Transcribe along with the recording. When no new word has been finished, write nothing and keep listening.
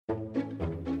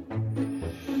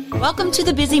Welcome to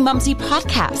the Busy Mumsy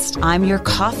podcast. I'm your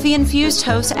coffee-infused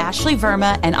host, Ashley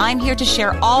Verma, and I'm here to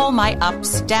share all my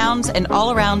ups, downs, and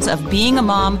all-arounds of being a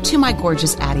mom to my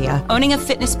gorgeous Adia, owning a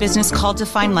fitness business called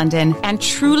Define London, and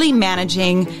truly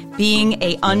managing being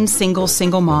a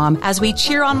single mom as we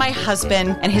cheer on my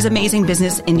husband and his amazing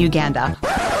business in Uganda.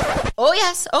 Oh,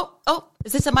 yes. Oh,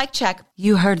 is this a mic check?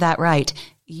 You heard that right.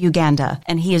 Uganda,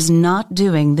 and he is not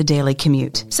doing the daily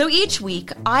commute. So each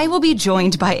week, I will be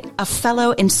joined by a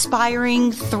fellow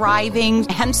inspiring, thriving,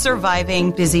 and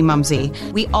surviving busy mumsy.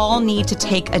 We all need to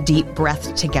take a deep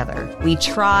breath together. We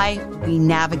try, we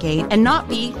navigate, and not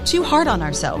be too hard on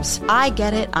ourselves. I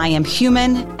get it. I am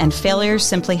human, and failures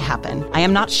simply happen. I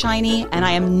am not shiny, and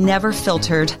I am never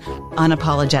filtered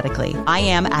unapologetically. I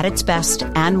am, at its best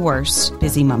and worst,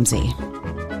 busy mumsy.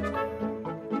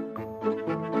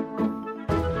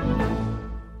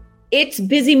 It's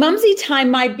Busy Mumsy time,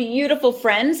 my beautiful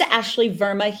friends. Ashley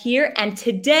Verma here. And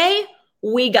today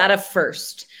we got a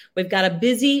first. We've got a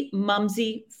Busy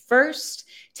Mumsy first.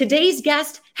 Today's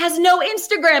guest has no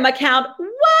Instagram account.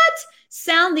 What?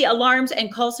 Sound the alarms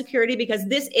and call security because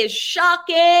this is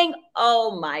shocking.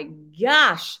 Oh my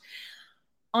gosh.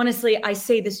 Honestly, I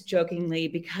say this jokingly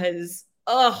because,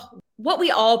 what we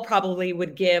all probably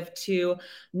would give to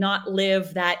not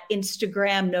live that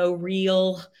Instagram, no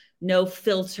reel, no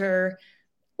filter,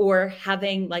 or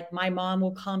having, like, my mom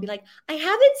will call and be like, I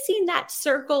haven't seen that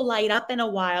circle light up in a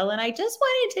while, and I just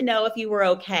wanted to know if you were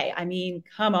okay. I mean,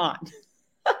 come on.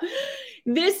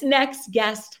 This next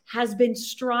guest has been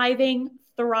striving,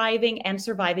 thriving, and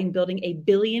surviving, building a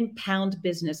billion-pound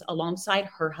business alongside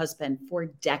her husband for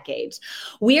decades.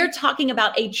 We are talking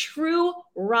about a true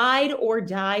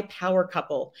ride-or-die power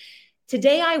couple.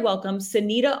 Today, I welcome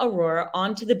Sunita Arora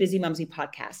onto the Busy Mumsy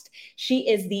podcast. She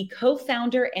is the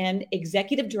co-founder and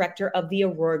executive director of the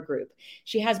Arora Group.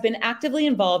 She has been actively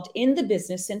involved in the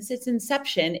business since its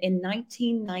inception in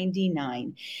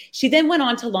 1999. She then went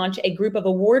on to launch a group of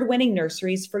award-winning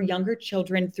nurseries for younger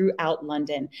children throughout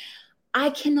London. I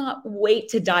cannot wait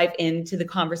to dive into the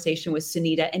conversation with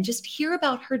Sunita and just hear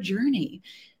about her journey.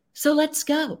 So let's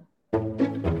go.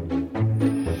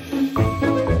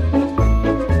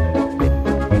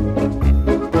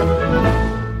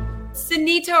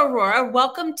 Sunita Arora,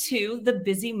 welcome to the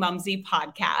Busy Mumsy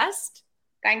podcast.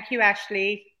 Thank you,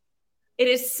 Ashley. It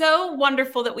is so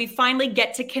wonderful that we finally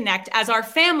get to connect as our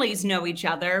families know each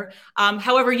other.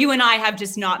 However, you and I have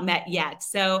just not met yet.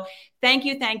 So thank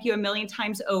you a million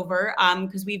times over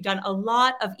because we've done a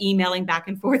lot of emailing back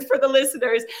and forth for the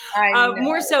listeners.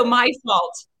 More so my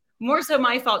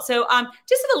fault. So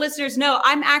just so the listeners know,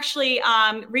 I'm actually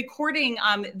recording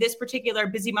this particular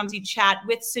Busy Mumsy chat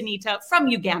with Sunita from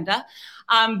Uganda,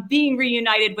 being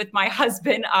reunited with my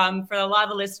husband. For a lot of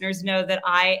the listeners know that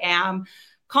I am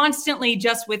constantly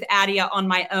just with Adia on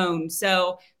my own.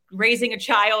 So raising a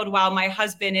child while my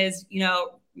husband is,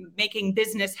 making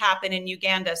business happen in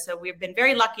Uganda. So we've been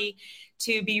very lucky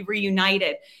to be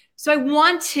reunited. So I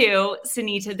want to,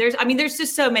 Sunita, there's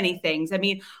just so many things.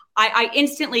 I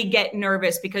instantly get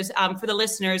nervous because for the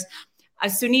listeners,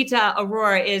 Sunita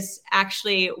Arora is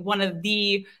actually one of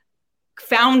the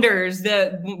founders,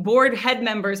 the board head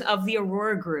members of the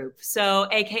Arora Group. So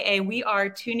AKA we are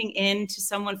tuning in to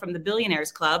someone from the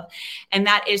Billionaires Club. And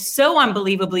that is so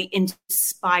unbelievably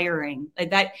inspiring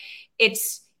that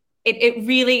it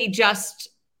really just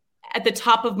at the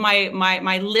top of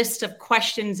my list of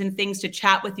questions and things to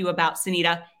chat with you about,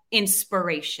 Sunita,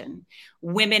 inspiration,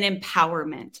 women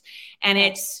empowerment. And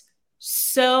it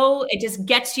just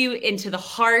gets you into the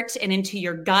heart and into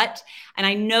your gut. And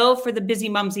I know for the Busy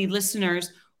Mumsy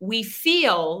listeners, we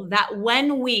feel that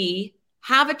when we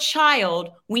have a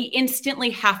child, we instantly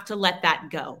have to let that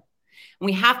go.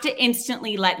 We have to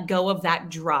instantly let go of that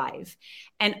drive.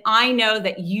 And I know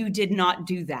that you did not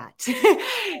do that.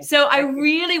 So I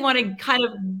really want to kind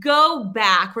of go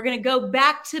back. We're going to go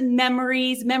back to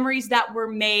memories that were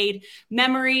made,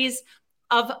 memories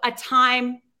of a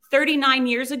time 39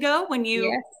 years ago when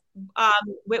you,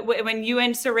 when you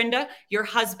and Serinda, your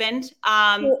husband,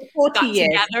 40 got years.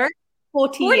 together.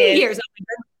 40 years.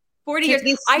 40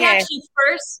 years. I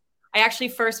actually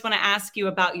first want to ask you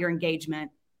about your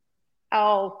engagement.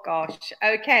 Oh gosh.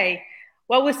 Okay.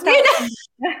 Well, we're starting.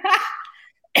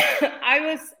 I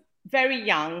was very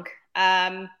young.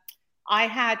 I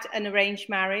had an arranged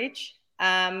marriage.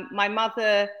 My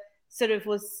mother sort of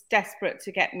was desperate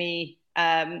to get me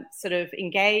sort of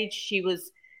engaged. She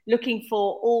was looking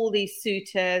for all these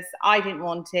suitors. I didn't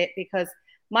want it because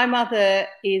my mother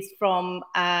is from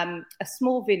a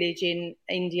small village in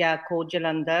India called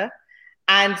Jalandhar.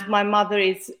 And my mother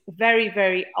is very,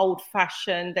 very old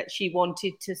fashioned, that she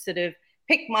wanted to sort of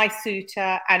pick my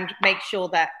suitor and make sure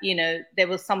that, you know, there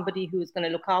was somebody who was going to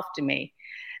look after me.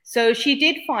 So she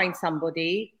did find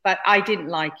somebody, but I didn't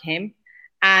like him.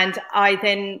 And I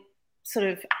then sort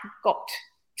of got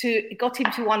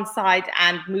him to one side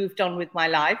and moved on with my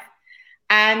life.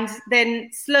 And then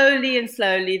slowly and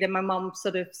slowly, then my mum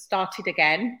sort of started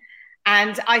again.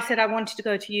 And I said I wanted to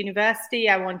go to university.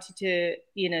 I wanted to,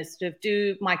 you know, sort of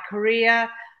do my career.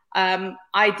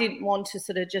 I didn't want to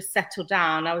sort of just settle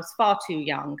down. I was far too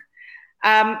young.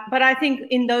 But I think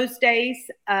in those days,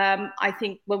 I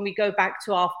think when we go back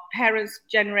to our parents'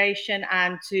 generation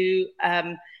and to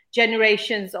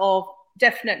generations of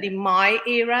definitely my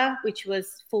era, which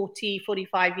was 40,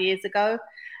 45 years ago,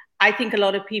 I think a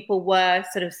lot of people were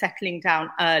sort of settling down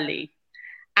early.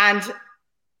 And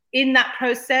in that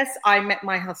process, I met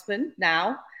my husband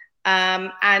now.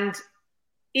 And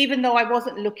even though I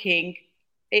wasn't looking,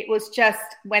 it was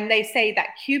just when they say that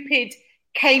Cupid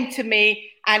came to me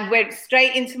and went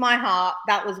straight into my heart,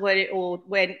 that was where it all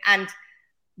went. And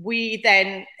we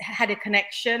then had a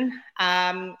connection.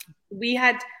 We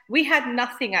had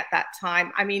nothing at that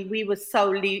time. I mean, we were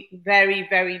solely very,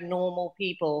 very normal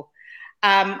people.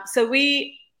 So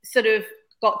we sort of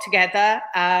got together.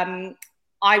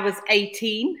 I was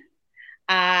 18,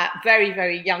 very,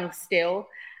 very young still.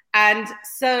 And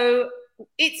so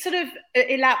it sort of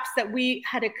elapsed that we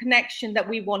had a connection, that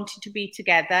we wanted to be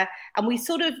together, and we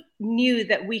sort of knew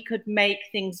that we could make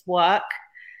things work.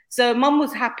 So mum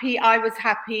was happy, I was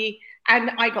happy,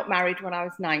 and I got married when I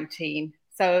was 19.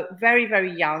 So very,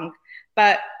 very young.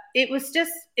 But it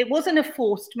wasn't a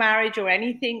forced marriage or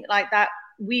anything like that.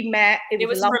 We met, it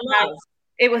was a love marriage.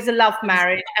 It was a love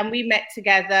marriage, and we met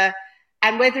together.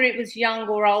 And whether it was young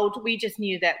or old, we just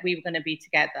knew that we were going to be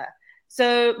together.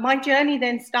 So my journey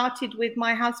then started with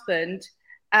my husband,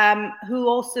 who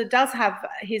also does have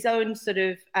his own sort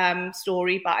of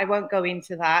story, but I won't go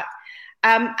into that.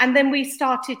 And then we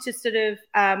started to sort of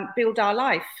build our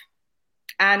life.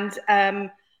 And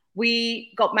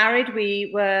we got married. We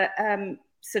were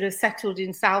sort of settled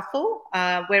in Southall,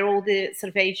 where all the sort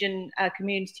of Asian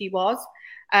community was.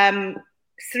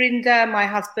 Surinder, my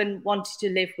husband, wanted to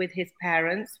live with his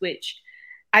parents, which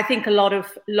I think a lot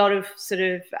of sort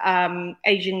of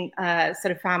Asian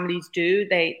sort of families do.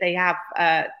 They have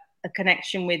a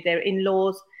connection with their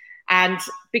in-laws, and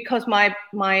because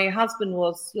my husband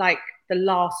was like the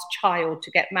last child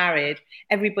to get married,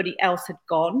 everybody else had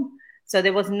gone, so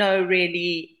there was no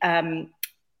really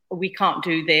we can't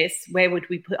do this. Where would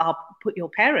we put your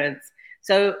parents?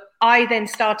 So I then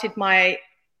started my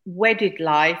wedded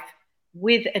life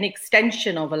with an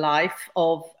extension of a life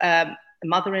of a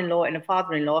mother-in-law and a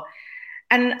father-in-law.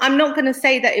 And I'm not going to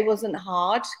say that it wasn't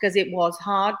hard, because it was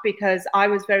hard, because I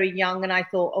was very young and I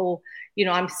thought, oh, you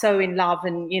know, I'm so in love,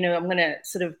 and, you know, I'm going to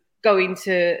sort of go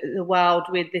into the world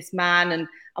with this man, and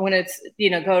I'm going to, you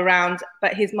know, go around.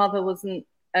 But his mother wasn't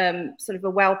sort of a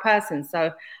well person.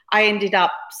 So I ended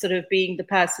up sort of being the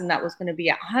person that was going to be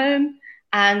at home.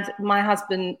 And my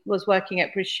husband was working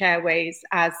at British Airways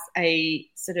as a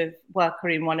sort of worker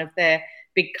in one of their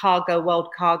big cargo, World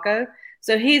Cargo.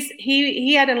 So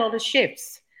he had a lot of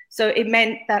shifts. So it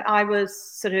meant that I was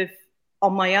sort of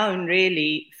on my own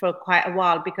really for quite a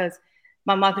while, because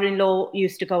my mother-in-law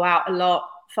used to go out a lot.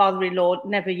 Father-in-law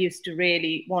never used to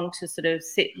really want to sort of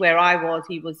sit where I was.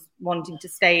 He was wanting to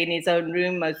stay in his own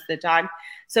room most of the time.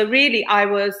 So really I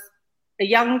was a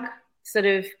young sort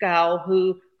of girl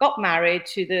who got married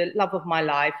to the love of my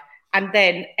life, and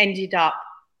then ended up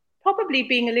probably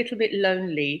being a little bit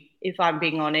lonely, if I'm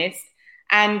being honest,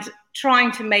 and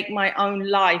trying to make my own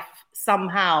life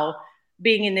somehow,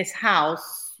 being in this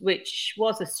house, which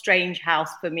was a strange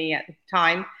house for me at the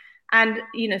time. And,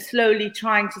 you know, slowly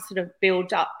trying to sort of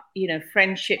build up, you know,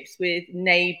 friendships with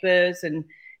neighbors, and,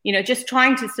 you know, just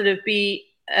trying to sort of be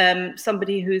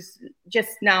somebody who's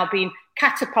just now been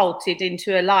catapulted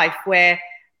into a life where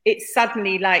it's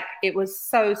suddenly like it was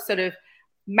so sort of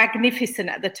magnificent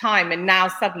at the time, and now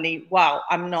suddenly, wow,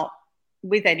 I'm not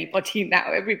with anybody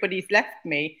now. Everybody's left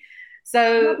me.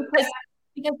 So because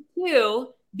too,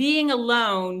 being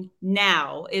alone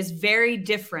now is very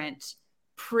different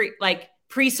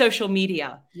pre-social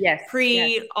media. Yes.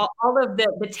 All of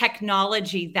the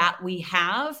technology that we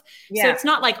have. Yeah. So it's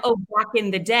not like, oh, back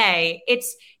in the day,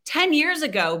 it's 10 years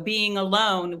ago, being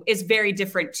alone is very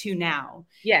different to now.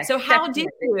 Yes. So how did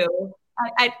you,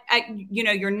 at you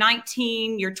know, your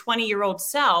 19, your 20-year-old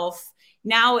self,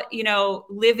 now, you know,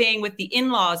 living with the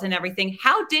in-laws and everything,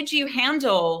 how did you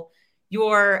handle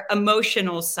your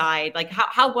emotional side? Like,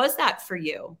 how was that for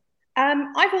you?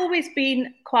 I've always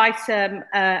been quite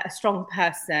a strong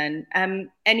person.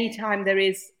 Anytime there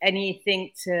is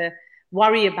anything to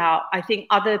worry about. I think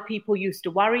other people used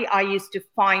to worry. I used to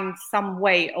find some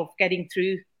way of getting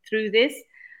through this.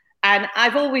 And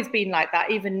I've always been like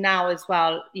that, even now as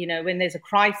well. You know, when there's a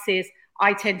crisis,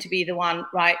 I tend to be the one,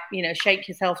 right, you know, shake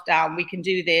yourself down. We can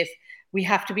do this. We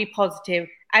have to be positive.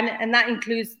 And that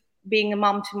includes being a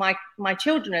mum to my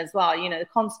children as well. You know,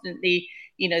 constantly,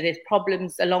 you know, there's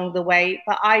problems along the way,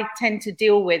 but I tend to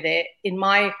deal with it in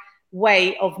my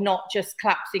way of not just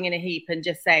collapsing in a heap and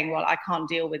just saying, well, I can't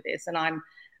deal with this. And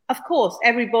of course,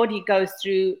 everybody goes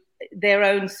through their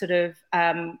own sort of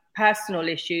personal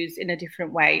issues in a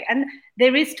different way. And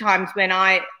there is times when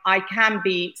I can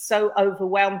be so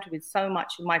overwhelmed with so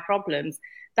much of my problems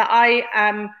that I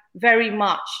am very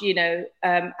much, you know,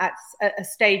 at a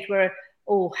stage where,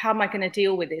 oh, how am I going to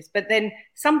deal with this? But then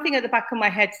something at the back of my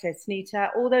head says, Sunita,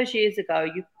 all those years ago,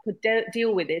 you could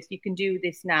deal with this. You can do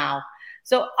this now.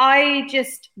 So I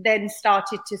just then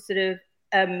started to sort of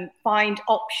find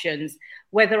options,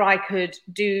 whether I could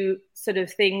do sort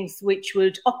of things which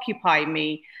would occupy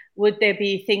me. Would there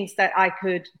be things that I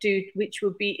could do which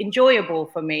would be enjoyable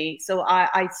for me? So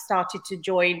I started to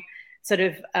join sort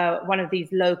of one of these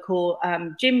local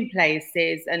gym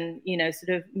places and, you know,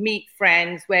 sort of meet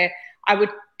friends where I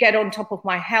would get on top of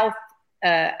my health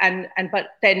but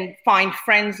then find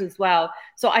friends as well.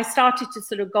 So I started to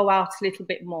sort of go out a little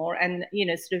bit more and, you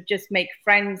know, sort of just make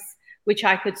friends which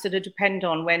I could sort of depend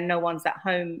on when no one's at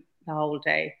home the whole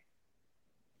day.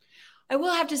 I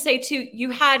will have to say too,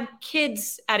 you had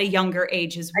kids at a younger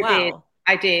age as well.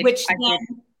 I did. Which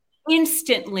then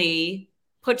instantly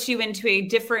puts you into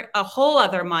a whole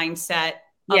other mindset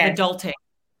of adulting.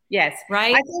 Yes.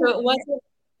 Right? So it wasn't,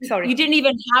 you didn't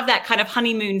even have that kind of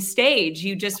honeymoon stage.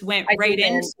 You just went right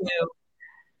into.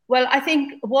 Well, I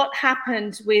think what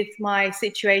happened with my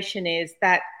situation is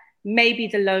that maybe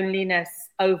the loneliness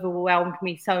overwhelmed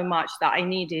me so much that I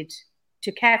needed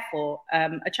to care for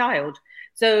a child.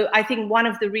 So I think one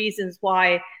of the reasons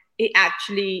why it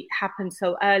actually happened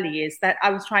so early is that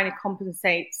I was trying to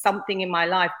compensate something in my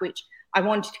life which I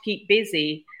wanted to keep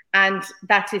busy. And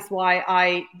that is why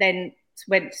I then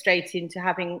went straight into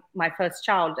having my first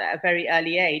child at a very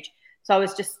early age. So I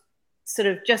was just sort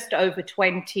of just over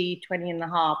 20 and a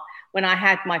half when I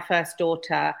had my first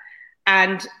daughter.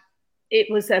 And it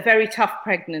was a very tough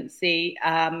pregnancy.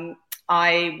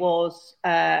 I was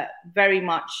very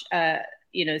much,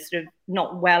 you know, sort of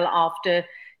not well after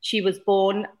she was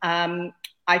born.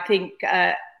 I think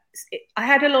I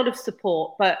had a lot of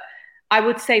support, but I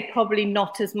would say probably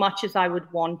not as much as I would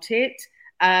want it.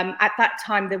 At that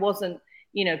time, there wasn't,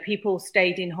 you know, people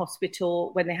stayed in hospital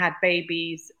when they had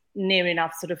babies near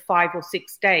enough sort of 5 or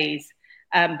 6 days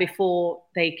before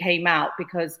they came out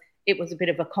because it was a bit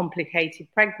of a complicated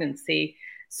pregnancy.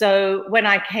 So when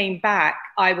I came back,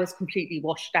 I was completely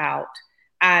washed out.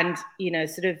 And, you know,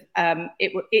 sort of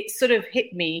it sort of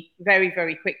hit me very,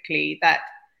 very quickly that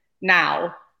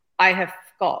now I have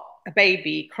got a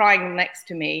baby crying next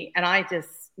to me and I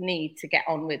just need to get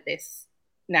on with this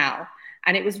now.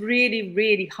 And it was really,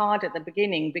 really hard at the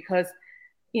beginning because,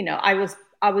 you know, I was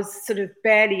sort of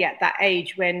barely at that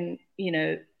age when, you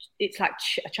know, it's like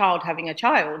a child having a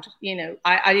child. You know,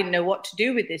 I didn't know what to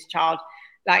do with this child,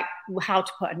 like how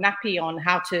to put a nappy on,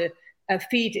 how to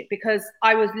feed it, because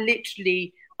I was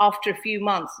literally, after a few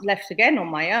months, left again on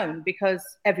my own because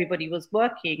everybody was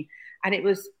working. And it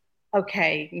was,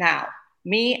 okay, now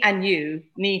me and you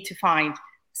need to find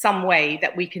some way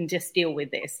that we can just deal with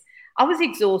this. I was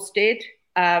exhausted,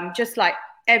 just like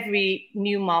every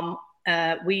new mum.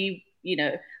 We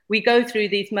go through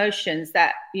these motions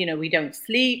that, you know, we don't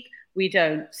sleep, we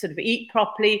don't sort of eat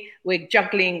properly, we're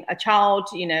juggling a child,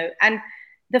 you know, and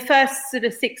the first sort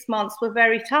of 6 months were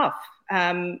very tough.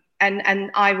 And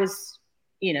I was,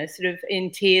 you know, sort of in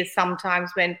tears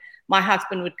sometimes when my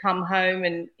husband would come home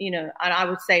and, you know, and I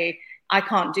would say, I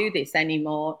can't do this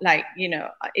anymore. Like, you know,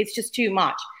 it's just too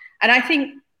much. And I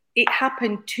think it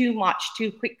happened too much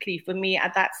too quickly for me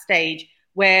at that stage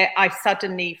where I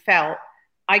suddenly felt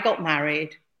I got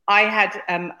married. I had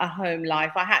a home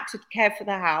life. I had to care for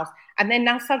the house. And then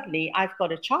now suddenly I've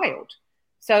got a child.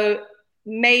 So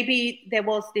maybe there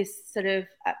was this sort of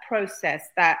process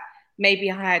that maybe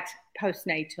I had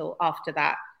postnatal after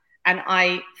that. And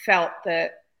I felt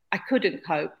that I couldn't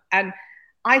cope. And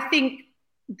I think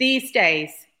these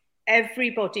days,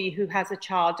 everybody who has a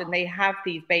child and they have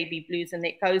these baby blues and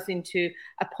it goes into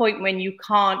a point when you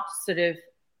can't sort of,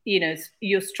 you know,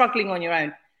 you're struggling on your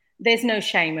own, there's no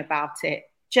shame about it.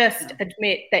 Just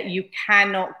admit that you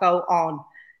cannot go on.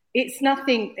 It's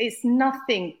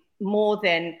nothing more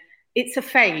than, it's a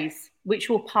phase which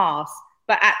will pass.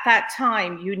 But at that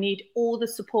time, you need all the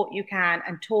support you can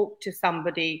and talk to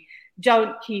somebody.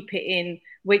 don't keep it in,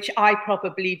 which I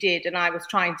probably did. And I was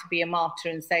trying to be a martyr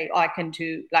and say, oh, I can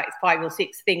do like 5 or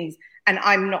 6 things, and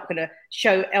I'm not going to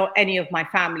show any of my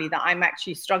family that I'm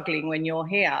actually struggling when you're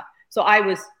here. So I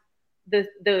was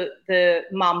the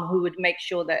mum who would make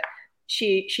sure that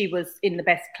she was in the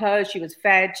best clothes, she was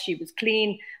fed, she was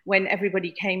clean when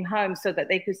everybody came home, so that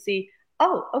they could see,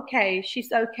 oh, okay, she's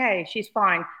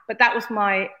fine. But that was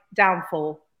my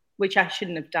downfall, which I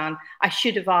shouldn't have done. I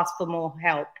should have asked for more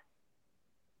help.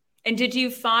 And did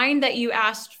you find that you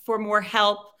asked for more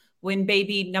help when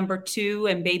baby number 2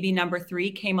 and baby number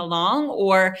 3 came along,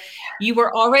 or you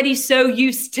were already so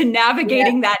used to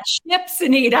navigating that ship,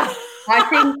 Sunita?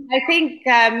 I think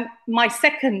my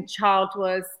second child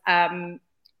was a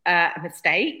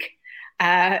mistake.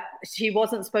 She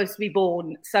wasn't supposed to be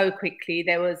born so quickly.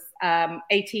 There was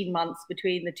 18 months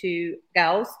between the 2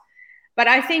 girls. But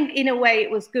I think in a way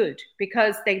it was good,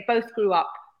 because they both grew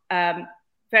up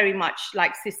very much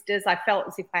like sisters. I felt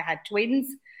as if I had twins.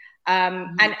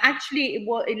 And actually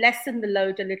it lessened the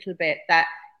load a little bit, that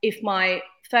if my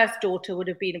first daughter would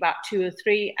have been about 2 or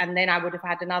 3 and then I would have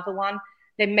had another one,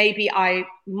 then maybe I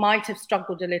might have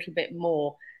struggled a little bit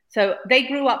more. So they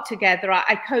grew up together.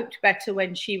 I coped better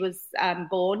when she was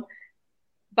born.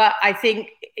 But I think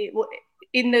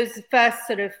in those first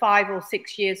sort of 5 or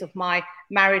 6 years of my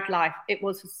married life, it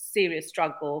was a serious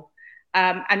struggle.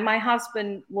 And my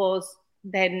husband was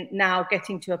then now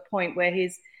getting to a point where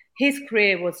his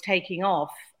career was taking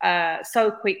off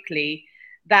so quickly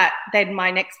that then my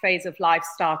next phase of life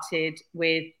started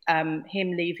with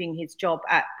him leaving his job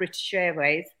at British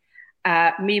Airways,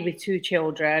 me with 2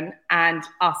 children, and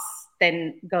us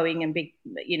then going and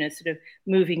sort of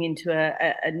moving into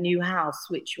a new house,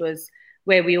 which was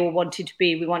where we all wanted to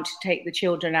be. We wanted to take the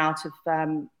children out of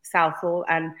Southall,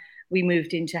 and we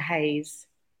moved into Hayes.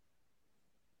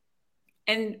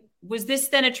 And was this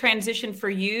then a transition for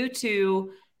you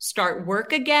to start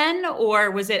work again, or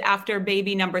was it after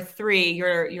baby number 3,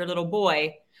 your little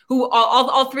boy, who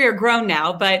all 3 are grown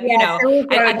now, but at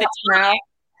the time.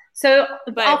 So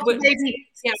after baby,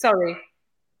 sorry.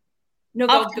 No,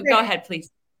 go ahead, please.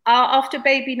 After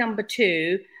baby number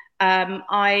 2,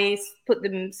 I put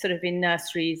them sort of in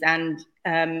nurseries, and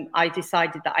I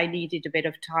decided that I needed a bit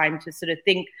of time to sort of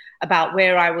think about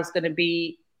where I was going to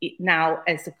be now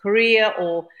as a career,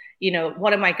 or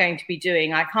what am I going to be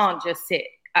doing? I can't just sit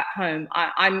at home.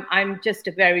 I'm just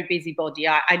a very busybody.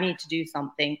 I need to do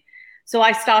something. So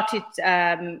I started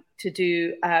to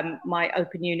do my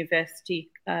Open University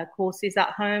courses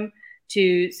at home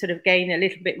to sort of gain a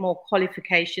little bit more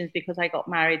qualifications, because I got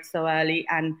married so early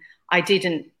and I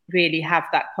didn't really have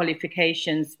that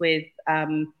qualifications with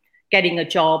getting a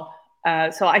job.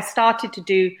 So I started to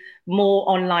do more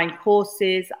online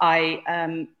courses. I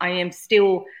am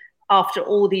still, after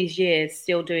all these years,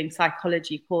 still doing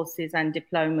psychology courses and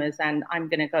diplomas, and I'm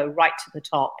going to go right to the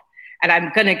top, and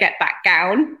I'm going to get back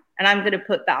down, and I'm going to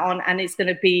put that on, and it's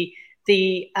going to be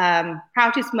the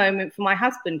proudest moment for my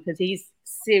husband, because he's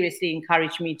seriously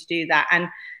encouraged me to do that. And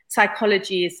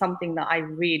psychology is something that I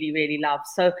really, really love.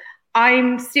 So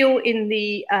I'm still in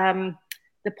the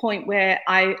point where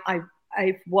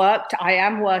I've worked. I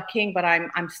am working, but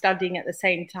I'm studying at the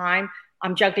same time.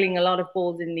 I'm juggling a lot of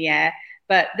balls in the air.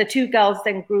 But the 2 girls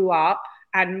then grew up,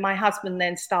 and my husband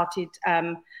then started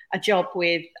a job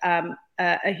with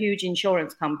a huge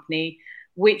insurance company,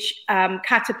 which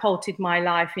catapulted my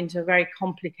life into a very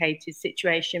complicated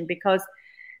situation, because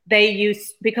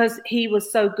he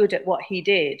was so good at what he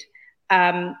did.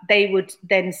 They would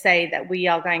then say that we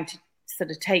are going to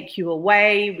sort of take you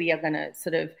away. We are going to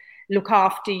sort of look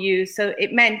after you. So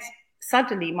it meant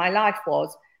suddenly my life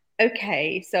was,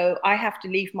 okay, so I have to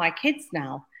leave my kids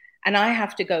now, and I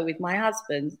have to go with my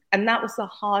husband. And that was the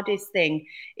hardest thing,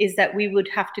 is that we would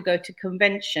have to go to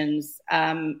conventions,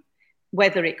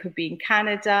 whether it could be in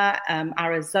Canada,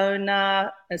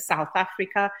 Arizona, South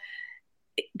Africa.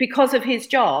 Because of his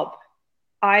job,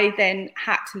 I then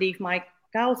had to leave my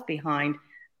girls behind.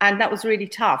 And that was really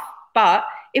tough. But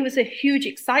it was a huge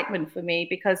excitement for me,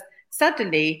 because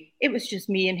suddenly it was just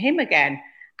me and him again.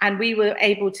 And we were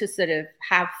able to sort of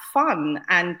have fun,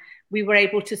 and we were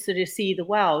able to sort of see the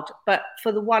world. But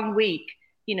for the 1 week,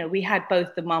 we had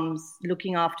both the mums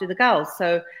looking after the girls.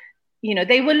 So,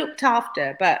 they were looked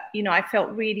after, but, I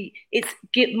felt really, it's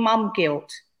mum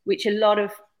guilt, which a lot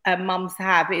of mums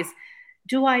have, is,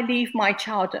 do I leave my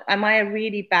child? Am I a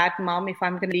really bad mum if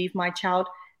I'm going to leave my child?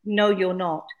 No, you're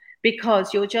not,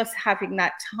 because you're just having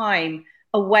that time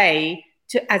away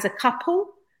as a couple,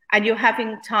 and you're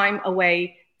having time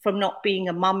away from not being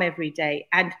a mum every day.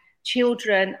 And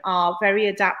children are very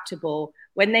adaptable.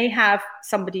 When they have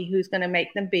somebody who's going to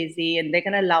make them busy and they're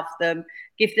going to love them,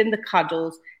 give them the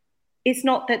cuddles, it's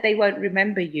not that they won't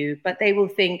remember you, but they will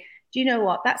think, do you know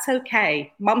what? That's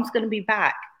okay. Mum's going to be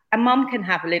back. And mum can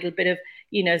have a little bit of,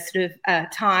 sort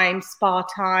of time, spa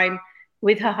time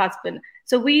with her husband.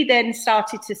 So we then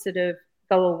started to sort of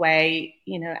go away,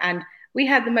 and we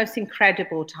had the most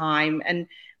incredible time. And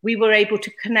we were able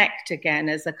to connect again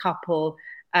as a couple,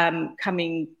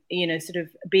 coming, sort of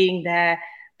being there.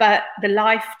 But the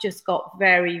life just got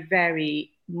very,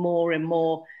 very more and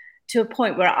more to a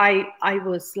point where I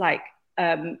was like,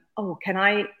 can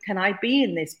I be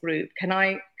in this group? Do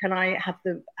I have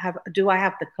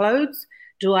the clothes?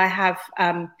 Do I have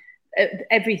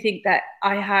everything that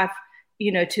I have,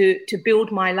 to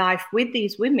build my life with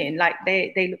these women? Like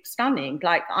they look stunning.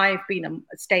 Like I've been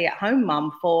a stay-at-home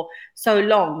mum for so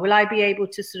long. Will I be able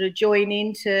to sort of join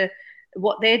into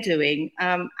what they're doing?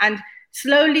 And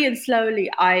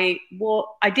slowly, I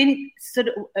didn't sort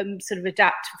of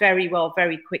adapt very well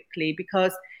very quickly,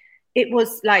 because it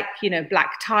was like,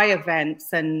 black tie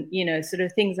events and, sort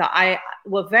of things that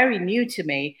were very new to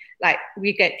me. Like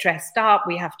we get dressed up,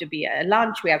 we have to be at a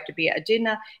lunch, we have to be at a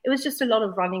dinner. It was just a lot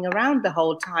of running around the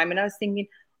whole time. And I was thinking,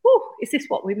 oh, is this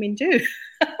what women do?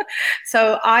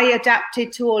 So I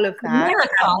adapted to all of that.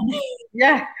 Marathon.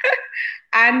 Yeah.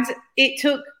 And it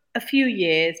took a few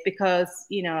years because,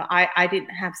 I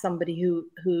didn't have somebody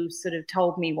who sort of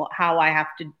told me how I have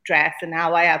to dress and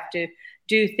how I have to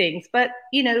do things. But,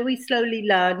 we slowly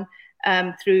learn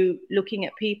through looking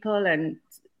at people and,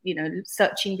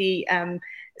 searching the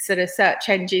sort of search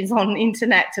engines on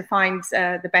internet to find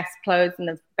the best clothes and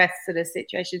the best sort of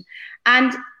situations.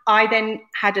 And I then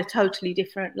had a totally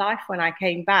different life when I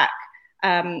came back.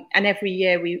 And every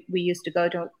year we used to go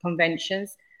to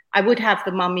conventions. I would have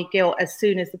the mummy guilt as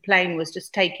soon as the plane was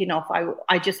just taking off.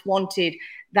 I just wanted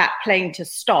that plane to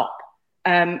stop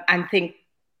and think,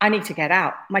 I need to get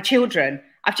out. My children,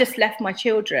 I've just left my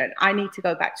children. I need to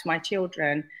go back to my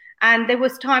children. And there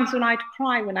was times when I'd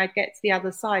cry when I'd get to the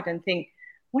other side and think,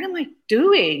 what am I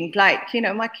doing? Like,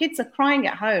 my kids are crying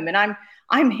at home and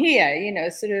I'm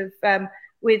here, sort of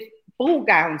with ball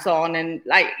gowns on and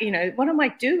like, what am I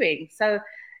doing? So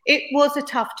it was a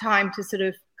tough time to sort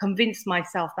of convince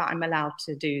myself that I'm allowed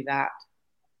to do that.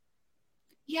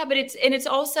 Yeah, but it's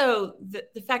also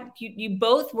the fact that you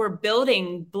both were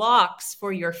building blocks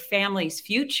for your family's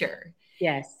future.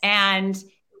 Yes. And it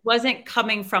wasn't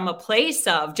coming from a place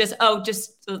of just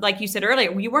like you said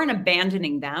earlier, you weren't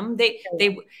abandoning them.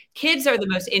 Kids are the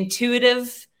most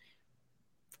intuitive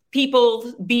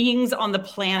beings on the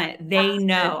planet. They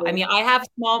know. I mean, I have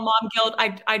small mom guilt.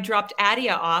 I dropped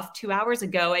Adia off 2 hours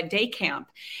ago at day camp.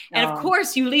 And of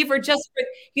course you leave her just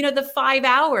for, the 5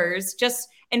 hours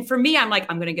and for me, I'm like,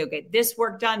 I'm going to go get this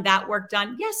work done, that work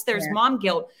done. Yes, there's mom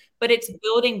guilt, but it's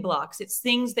building blocks. It's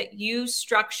things that you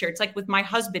structure. It's like with my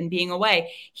husband being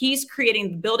away, he's creating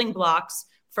the building blocks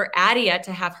for Adia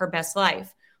to have her best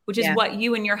life, which is what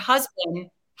you and your husband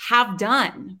have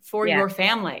done for your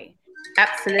family.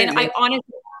 Absolutely. And I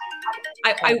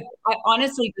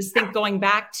honestly just think, going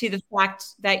back to the fact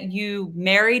that you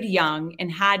married young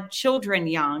and had children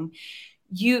young,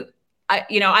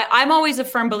 I'm always a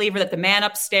firm believer that the man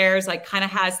upstairs like kind of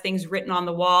has things written on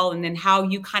the wall, and then how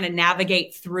you kind of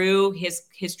navigate through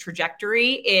his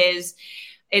trajectory is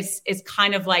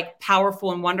kind of like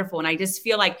powerful and wonderful. And I just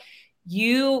feel like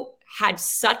you had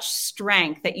such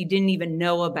strength that you didn't even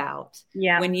know about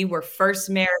when you were first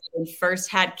married and first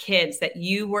had kids, that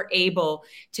you were able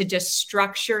to just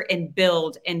structure and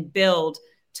build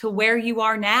to where you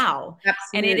are now.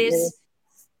 Absolutely. And it is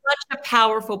such a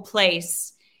powerful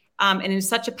place. And it's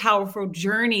such a powerful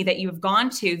journey that you've gone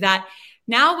to, that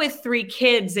now with 3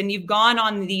 kids and you've gone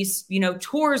on these,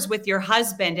 tours with your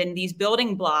husband and these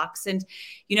building blocks, and,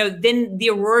 then the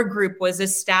Arora Group was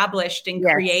established and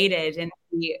created, and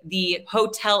the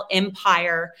hotel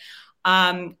empire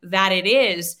that it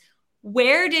is.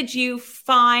 Where did you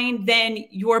find then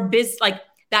your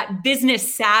that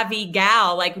business savvy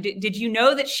gal? Like, did you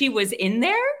know that she was in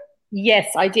there? Yes,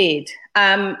 I did.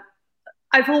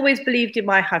 I've always believed in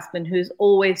my husband, who's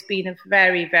always been a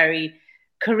very, very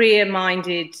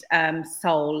career-minded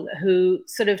soul, who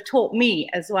sort of taught me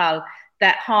as well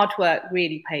that hard work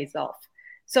really pays off.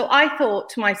 So I thought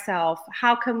to myself,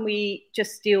 how can we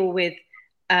just deal with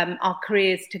our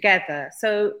careers together?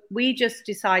 So we just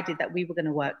decided that we were going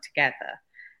to work together.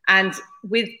 And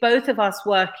with both of us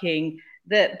working,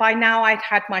 that by now I'd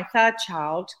had my 3rd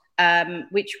child,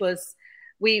 which was,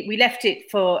 we left it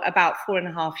for about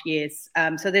 4.5 years.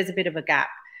 So there's a bit of a gap.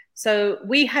 So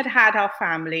we had our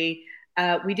family.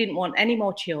 We didn't want any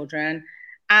more children.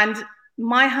 And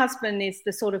my husband is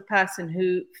the sort of person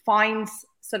who finds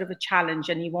sort of a challenge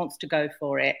and he wants to go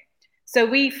for it. So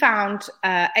we found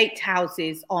 8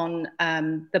 houses on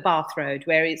the Bath Road,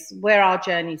 where our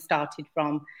journey started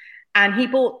from. And he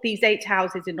bought these 8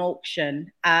 houses in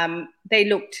auction. They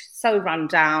looked so run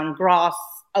down, grass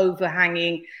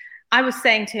overhanging. I was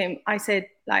saying to him, I said,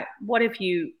 like, what have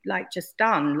you like just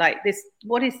done? Like this,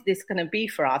 what is this going to be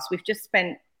for us? We've just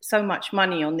spent so much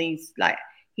money on these. Like,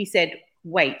 he said,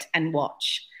 wait and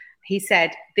watch. He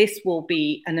said, this will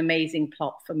be an amazing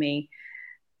plot for me.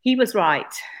 He was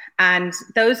right. And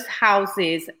those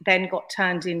houses then got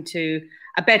turned into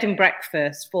a bed and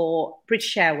breakfast for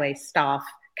British Airways staff,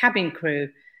 cabin crew.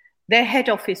 Their head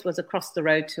office was across the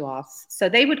road to us. So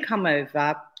they would come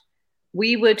over.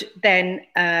 We would then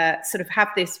sort of have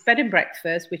this bed and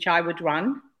breakfast, which I would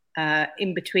run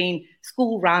in between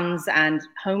school runs and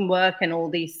homework and all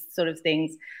these sort of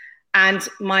things. And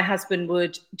my husband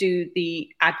would do the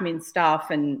admin stuff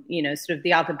and, you know, sort of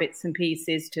the other bits and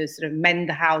pieces to sort of mend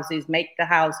the houses, make the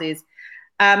houses.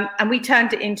 And we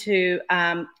turned it into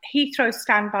Heathrow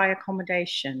Standby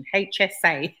Accommodation,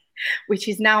 HSA, which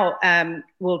is now,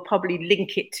 we'll probably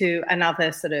link it to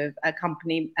another sort of a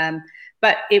company.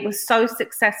 But it was so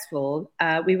successful.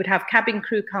 We would have cabin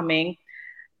crew coming.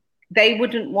 They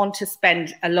wouldn't want to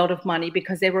spend a lot of money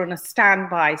because they were on a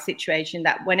standby situation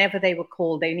that whenever they were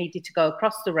called, they needed to go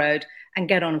across the road and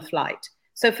get on a flight.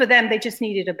 So for them, they just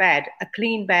needed a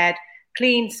clean bed,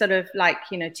 clean sort of like,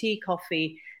 you know, tea,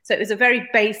 coffee. So it was a very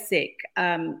basic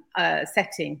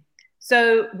setting.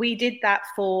 So we did that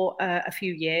for a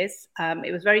few years.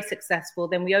 It was very successful.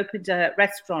 Then we opened a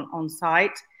restaurant on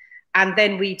site. And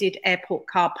then we did airport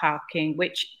car parking,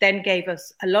 which then gave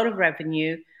us a lot of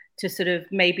revenue to sort of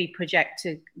maybe project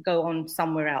to go on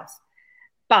somewhere else.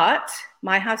 But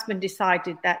my husband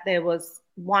decided that there was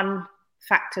one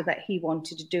factor that he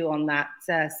wanted to do on that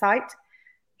site.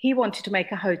 He wanted to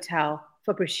make a hotel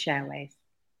for British Airways.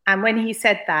 And when he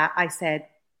said that, I said,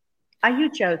 are you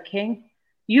joking?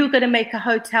 You're going to make a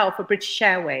hotel for British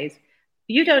Airways?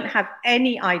 You don't have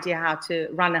any idea how to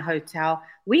run a hotel.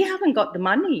 We haven't got the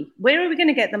money. Where are we going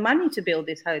to get the money to build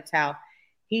this hotel?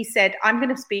 He said, I'm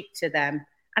going to speak to them.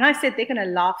 And I said, they're going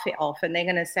to laugh it off and they're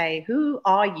going to say, who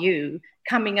are you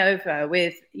coming over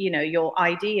with, you know, your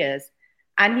ideas?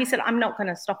 And he said, I'm not going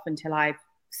to stop until I've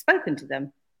spoken to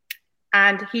them.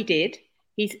 And he did.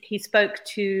 He spoke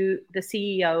to the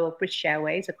CEO of British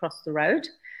Airways across the road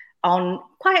on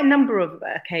quite a number of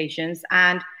occasions.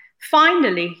 And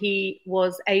finally, he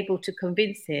was able to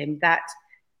convince him that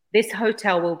this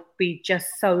hotel will be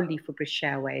just solely for British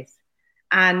Airways.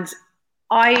 And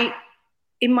I,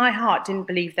 in my heart, didn't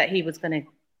believe that he was going to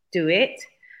do it.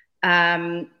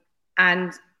 And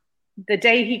the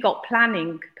day he got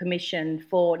planning permission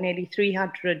for nearly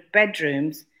 300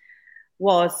 bedrooms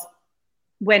was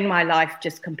when my life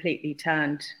just completely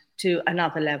turned to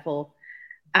another level.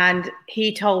 And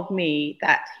he told me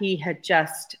that he had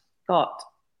just got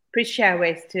British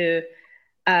Airways to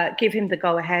give him the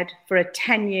go-ahead for a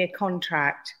 10-year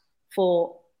contract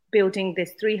for building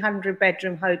this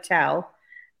 300-bedroom hotel,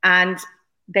 and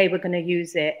they were going to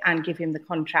use it and give him the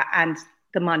contract and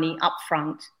the money up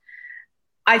front.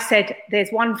 I said,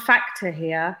 there's one factor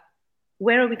here.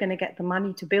 Where are we going to get the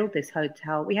money to build this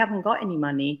hotel? We haven't got any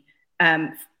money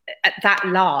that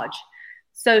large.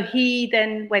 So he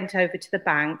then went over to the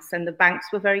banks, and the banks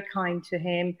were very kind to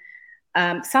him.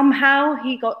 Somehow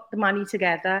he got the money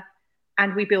together,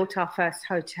 and we built our first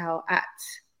hotel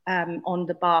on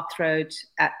the Bath Road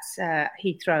at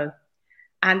Heathrow.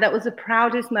 And that was the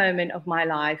proudest moment of my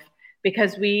life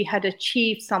because we had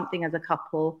achieved something as a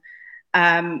couple.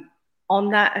 On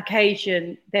that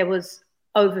occasion, there was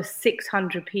over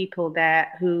 600 people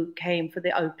there who came for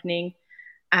the opening.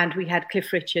 And we had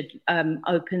Cliff Richard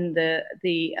open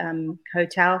the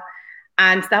hotel.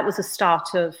 And that was the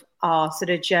start of our sort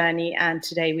of journey. And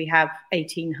today we have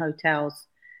 18 hotels.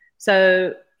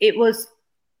 So it was,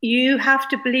 you have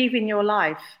to believe in your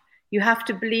life. You have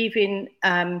to believe in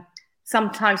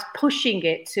sometimes pushing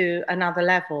it to another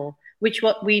level, which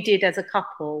what we did as a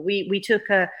couple. We took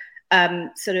a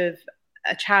sort of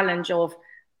a challenge of,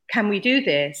 can we do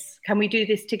this? Can we do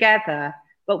this together?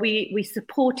 But we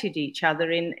supported each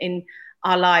other in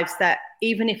our lives, that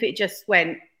even if it just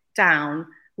went down,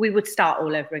 we would start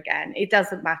all over again. It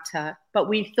doesn't matter. But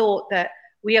we thought that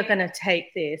we are going to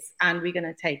take this and we're going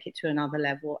to take it to another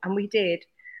level. And we did.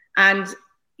 And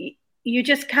you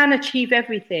just can achieve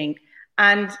everything.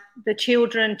 And the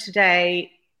children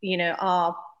today, you know,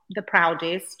 are the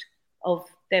proudest of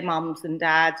their mums and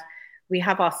dads. We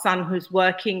have our son who's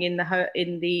working in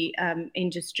the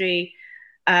industry.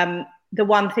 the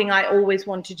one thing I always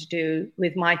wanted to do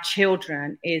with my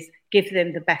children is give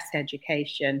them the best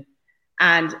education.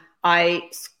 And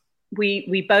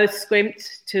we both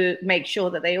scrimped to make sure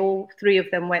that all three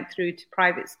of them went through to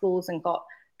private schools and got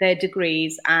their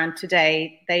degrees. And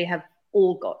today they have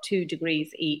all got 2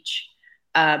 degrees each.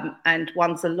 And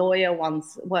one's a lawyer,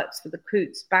 works for the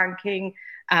Coutts Banking.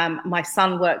 My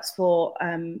son works for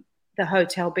the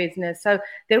hotel business. So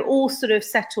they're all sort of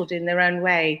settled in their own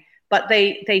way. But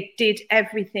they did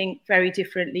everything very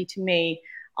differently to me.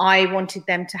 I wanted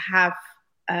them to have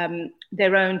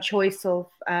their own choice of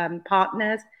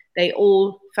partners. They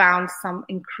all found some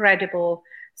incredible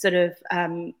sort of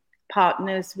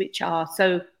partners which are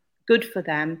so good for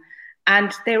them.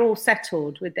 And they're all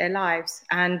settled with their lives.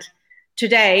 And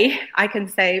today I can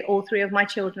say all 3 of my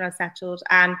children are settled.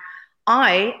 And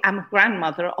I am a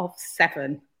grandmother of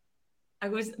 7.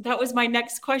 That was my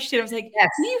next question. I was like, yes,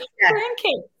 you have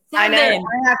grandkids? 7. I know.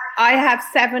 I have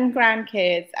 7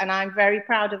 grandkids, and I'm very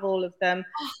proud of all of them.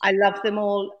 I love them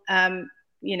all,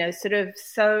 sort of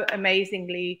so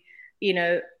amazingly,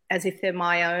 as if they're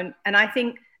my own. And I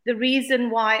think the reason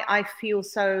why I feel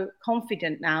so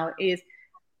confident now is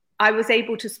I was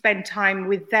able to spend time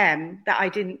with them that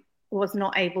I was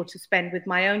not able to spend with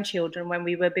my own children when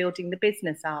we were building the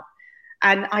business up.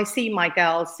 And I see my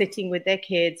girls sitting with their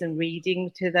kids and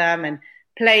reading to them and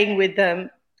playing with them.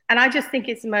 And I just think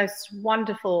it's the most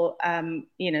wonderful,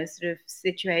 sort of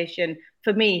situation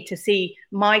for me to see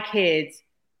my kids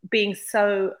being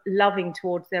so loving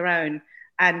towards their own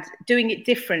and doing it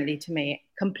differently to me,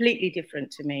 completely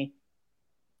different to me.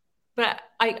 But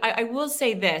I will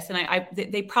say this, and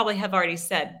they probably have already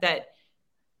said that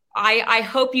I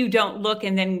hope you don't look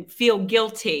and then feel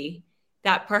guilty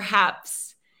that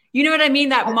perhaps, you know what I mean?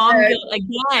 That mom guilt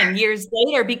again years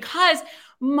later, because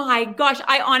my gosh,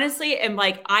 I honestly am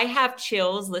like, I have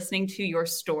chills listening to your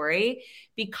story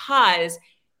because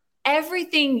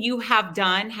everything you have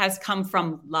done has come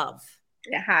from love.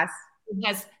 It has. It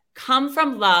has come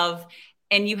from love,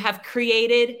 and you have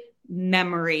created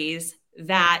memories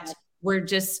that were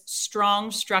just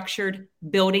strong, structured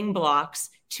building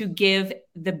blocks to give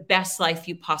the best life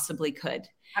you possibly could.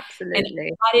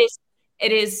 Absolutely. And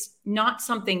it is not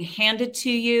something handed to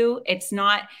you. It's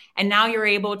not, and now you're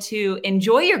able to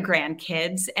enjoy your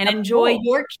grandkids and enjoy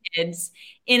your kids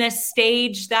in a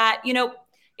stage that,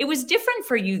 it was different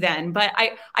for you then. But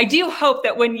I do hope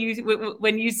that when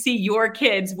you see your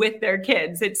kids with their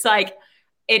kids, it's like,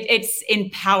 it's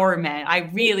empowerment. I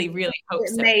really, really hope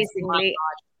so. Amazingly.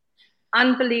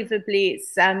 Unbelievably,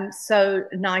 it's so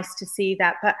nice to see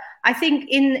that. But I think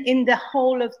in the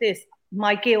whole of this,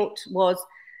 my guilt was,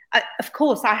 of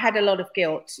course, I had a lot of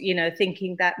guilt,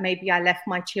 thinking that maybe I left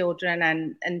my children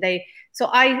and they, so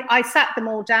I sat them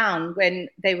all down when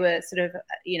they were sort of,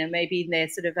 maybe in their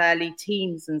sort of early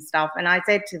teens and stuff. And I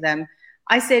said to them,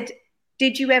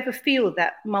 did you ever feel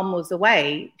that mum was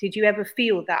away? Did you ever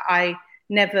feel that I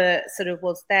never sort of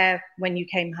was there when you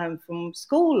came home from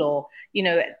school or,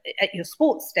 at your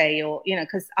sports day or,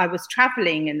 because I was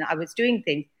traveling and I was doing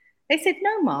things? They said,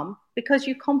 no, mum, because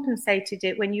you compensated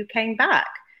it when you came back.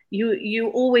 You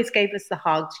always gave us the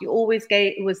hugs. You always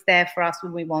was there for us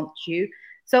when we want you.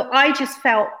 So I just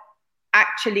felt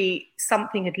actually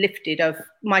something had lifted off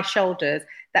my shoulders,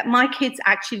 that my kids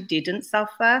actually didn't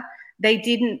suffer. They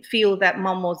didn't feel that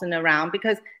mum wasn't around,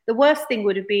 because the worst thing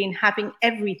would have been having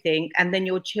everything and then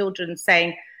your children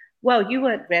saying, well, you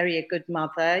weren't very a good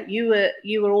mother. You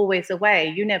were always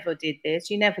away. You never did this.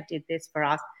 You never did this for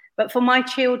us. But for my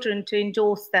children to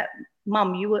endorse that,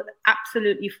 mum, you were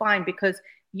absolutely fine because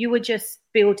you were just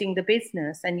building the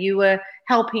business and you were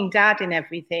helping dad in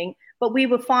everything, but we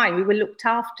were fine. We were looked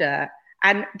after.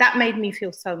 And that made me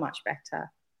feel so much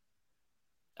better.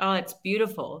 Oh, it's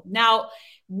beautiful. Now,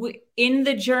 in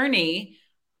the journey,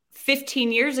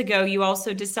 15 years ago, you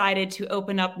also decided to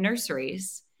open up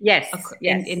nurseries. Yes.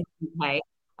 In UK.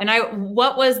 And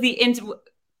what was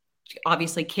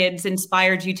obviously kids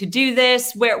inspired you to do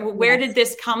this. Where did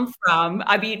this come from?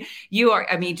 I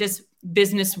mean, just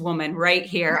businesswoman right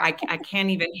here. I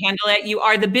can't even handle it. You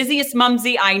are the busiest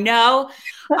mumsy I know.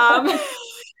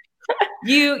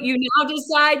 You now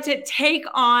decide to take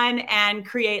on and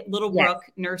create Little Brook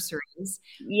Nurseries.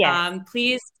 Yes.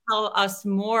 Please tell us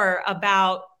more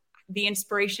about the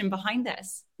inspiration behind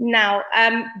this. Now,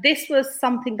 this was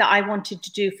something that I wanted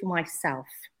to do for myself.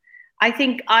 I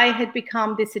think I had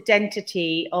become this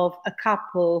identity of a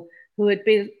couple who had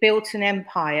built an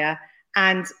empire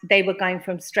and they were going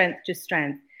from strength to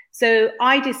strength. So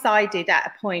I decided at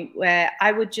a point where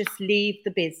I would just leave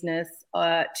the business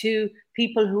to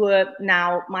people who are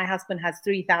now, my husband has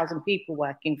 3,000 people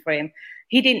working for him.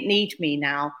 He didn't need me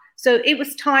now. So it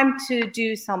was time to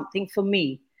do something for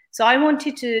me. So I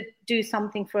wanted to do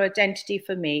something for identity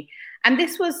for me. And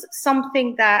this was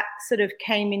something that sort of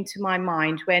came into my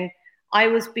mind when I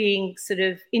was being sort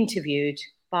of interviewed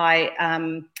by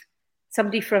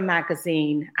somebody for a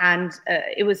magazine, and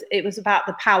it was about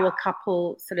the power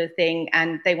couple sort of thing,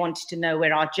 and they wanted to know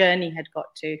where our journey had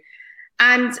got to.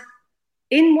 And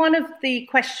in one of the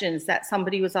questions that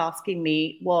somebody was asking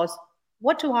me was,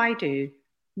 what do I do?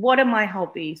 What are my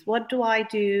hobbies? What do I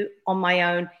do on my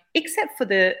own? Except for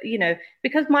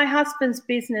because my husband's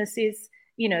business is,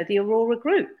 the Arora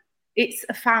Group. It's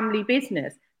a family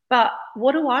business. But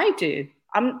what do I do?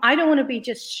 I don't want to be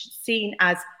just seen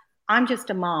as I'm just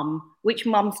a mum, which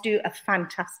mums do a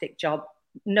fantastic job,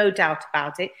 no doubt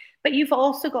about it. But you've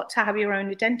also got to have your own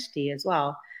identity as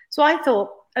well. So I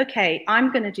thought, okay,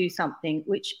 I'm going to do something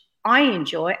which I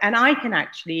enjoy and I can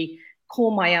actually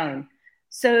call my own.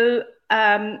 So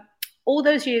all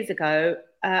those years ago,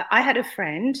 I had a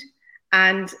friend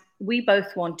and we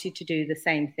both wanted to do the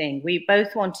same thing. We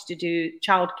both wanted to do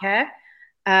childcare.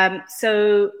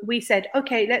 So we said,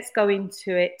 okay, let's go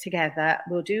into it together.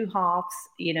 We'll do halves,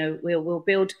 we'll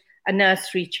build a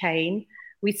nursery chain.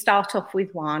 We start off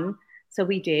with one. So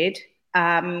we did.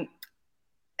 My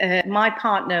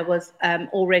partner was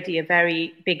already a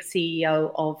very big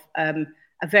CEO of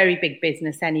a very big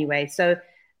business anyway. So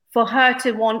for her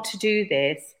to want to do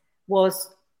this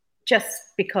was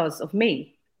just because of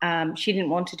me. She didn't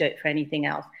want to do it for anything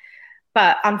else.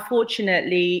 But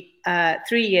unfortunately,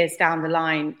 3 years down the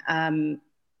line,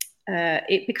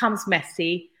 it becomes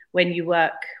messy when you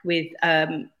work with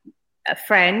a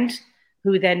friend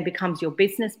who then becomes your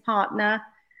business partner.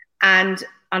 And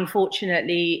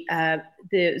unfortunately,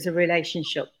 the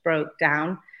relationship broke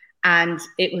down and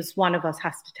it was one of us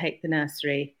has to take the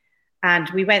nursery. And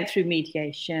we went through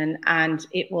mediation and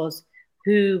it was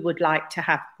who would like to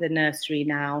have the nursery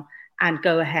now and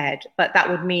go ahead. But that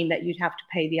would mean that you'd have to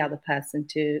pay the other person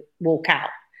to walk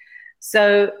out.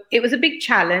 So it was a big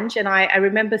challenge. And I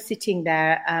remember sitting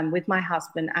there with my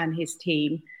husband and his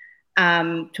team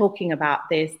talking about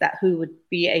this, that who would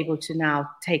be able to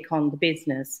now take on the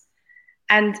business.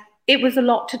 And it was a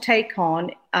lot to take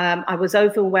on. I was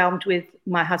overwhelmed with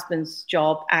my husband's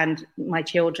job and my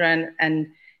children, and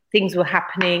things were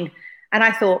happening. And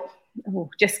I thought,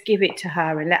 just give it to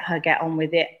her and let her get on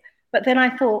with it. But then I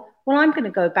thought, well, I'm going to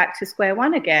go back to square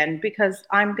one again because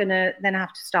I'm going to then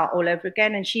have to start all over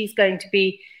again. And she's going to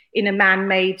be in a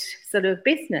man-made sort of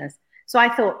business. So I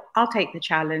thought, I'll take the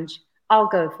challenge. I'll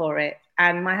go for it.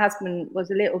 And my husband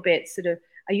was a little bit sort of,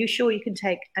 are you sure you can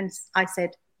take? And I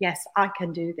said, yes, I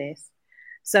can do this.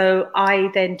 So I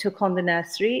then took on the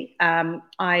nursery.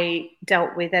 I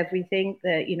dealt with everything,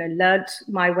 learned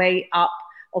my way up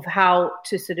of how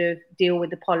to sort of deal with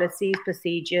the policies,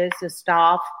 procedures, the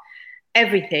staff,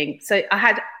 everything. So I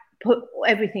had put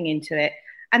everything into it.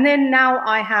 And then now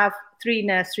I have 3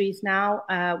 nurseries now.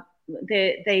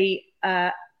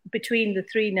 Between the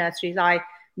 3 nurseries, I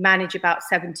manage about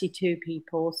 72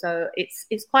 people. So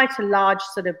it's quite a large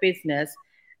sort of business.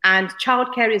 And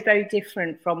childcare is very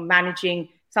different from managing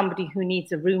somebody who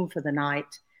needs a room for the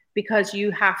night, because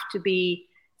you have to be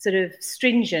sort of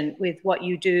stringent with what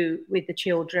you do with the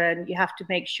children. You have to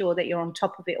make sure that you're on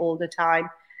top of it all the time.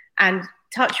 And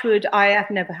touch wood, I have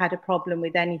never had a problem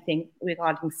with anything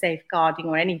regarding safeguarding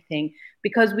or anything,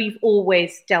 because we've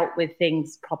always dealt with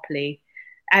things properly.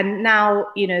 And now,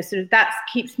 sort of that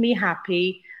keeps me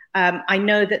happy. I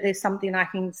know that there's something I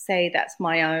can say that's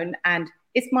my own, and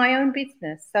it's my own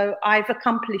business. So I've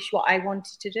accomplished what I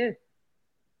wanted to do.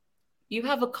 You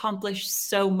have accomplished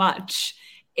so much.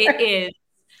 It is,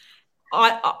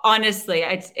 honestly,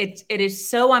 it is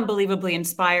so unbelievably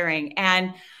inspiring.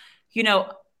 And,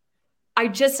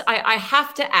 I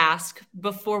have to ask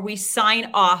before we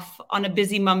sign off on a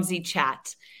Busy Mumsy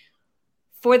chat,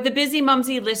 for the Busy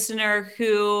Mumsy listener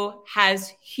who has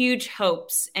huge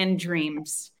hopes and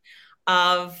dreams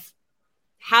of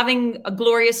having a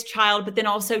glorious child, but then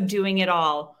also doing it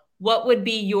all, what would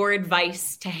be your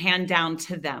advice to hand down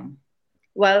to them?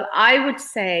 Well, I would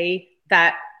say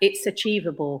that it's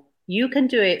achievable. You can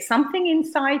do it. Something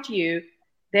inside you,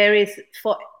 there is,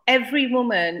 for every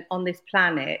woman on this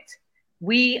planet,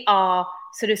 we are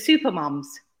sort of super mums.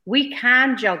 We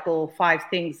can juggle 5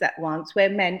 things at once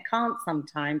where men can't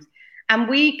sometimes. And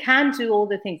we can do all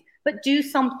the things, but do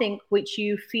something which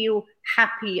you feel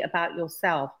happy about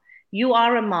yourself. You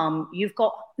are a mum. You've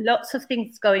got lots of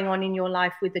things going on in your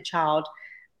life with the child,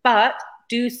 but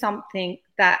do something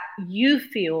that you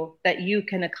feel that you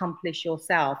can accomplish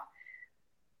yourself.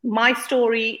 My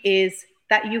story is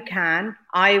that you can.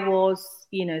 I was,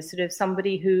 sort of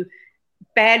somebody who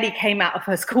barely came out of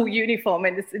her school uniform,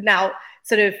 and it's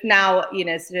now, you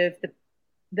know, sort of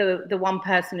the one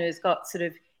person who's got sort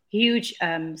of huge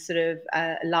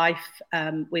life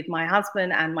with my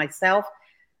husband and myself.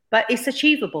 But it's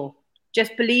achievable.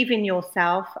 Just believe in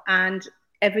yourself and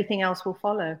everything else will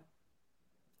follow.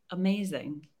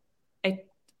 Amazing.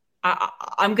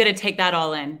 I'm going to take that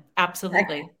all in.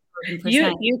 Absolutely.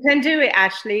 You can do it,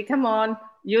 Ashley. Come on.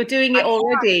 You're doing it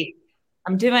already.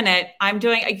 I'm doing it.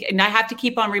 And I have to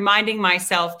keep on reminding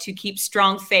myself to keep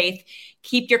strong faith,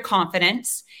 keep your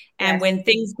confidence. And when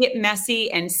things get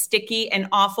messy and sticky and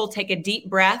awful, take a deep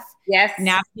breath. Yes.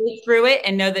 Navigate through it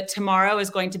and know that tomorrow is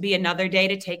going to be another day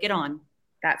to take it on.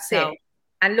 That's it.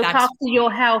 And look after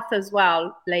your health as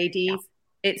well, ladies.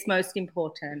 Yeah. It's most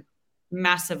important.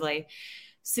 Massively.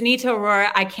 Sunita Arora,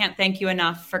 I can't thank you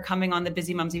enough for coming on the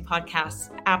Busy Mumsy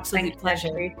podcast. Absolute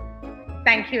pleasure.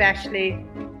 Thank you, Ashley.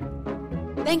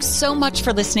 Thanks so much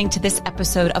for listening to this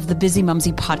episode of the Busy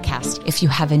Mumsy podcast. If you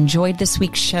have enjoyed this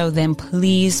week's show, then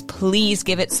please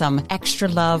give it some extra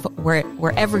love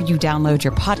wherever you download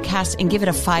your podcast, and give it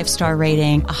a 5-star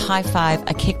rating, a high five,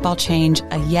 a kickball change,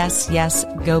 a yes,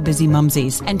 go Busy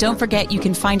Mumsies. And don't forget, you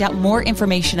can find out more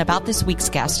information about this week's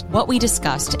guest, what we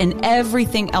discussed, and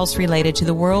everything else related to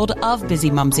the world of Busy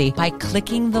Mumsy by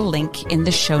clicking the link in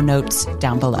the show notes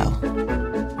down below.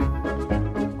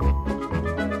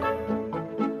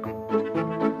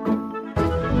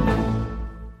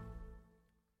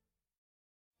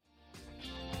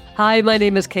 Hi, my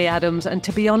name is Kay Adams, and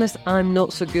to be honest, I'm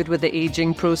not so good with the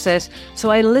ageing process, so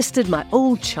I enlisted my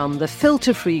old chum, the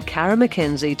filter-free Cara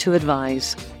McKenzie, to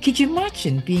advise. Could you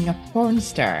imagine being a porn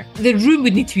star? The room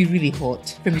would need to be really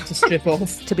hot for me to strip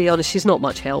off. To be honest, she's not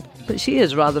much help, but she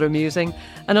is rather amusing.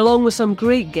 And along with some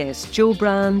great guests, Joe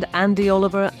Brand, Andy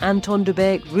Oliver, Anton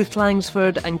Dubeck, Ruth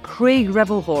Langsford and Craig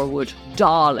Revel-Horwood,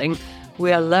 darling,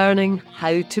 we are learning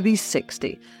how to be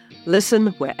 60. Listen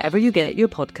wherever you get your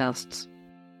podcasts.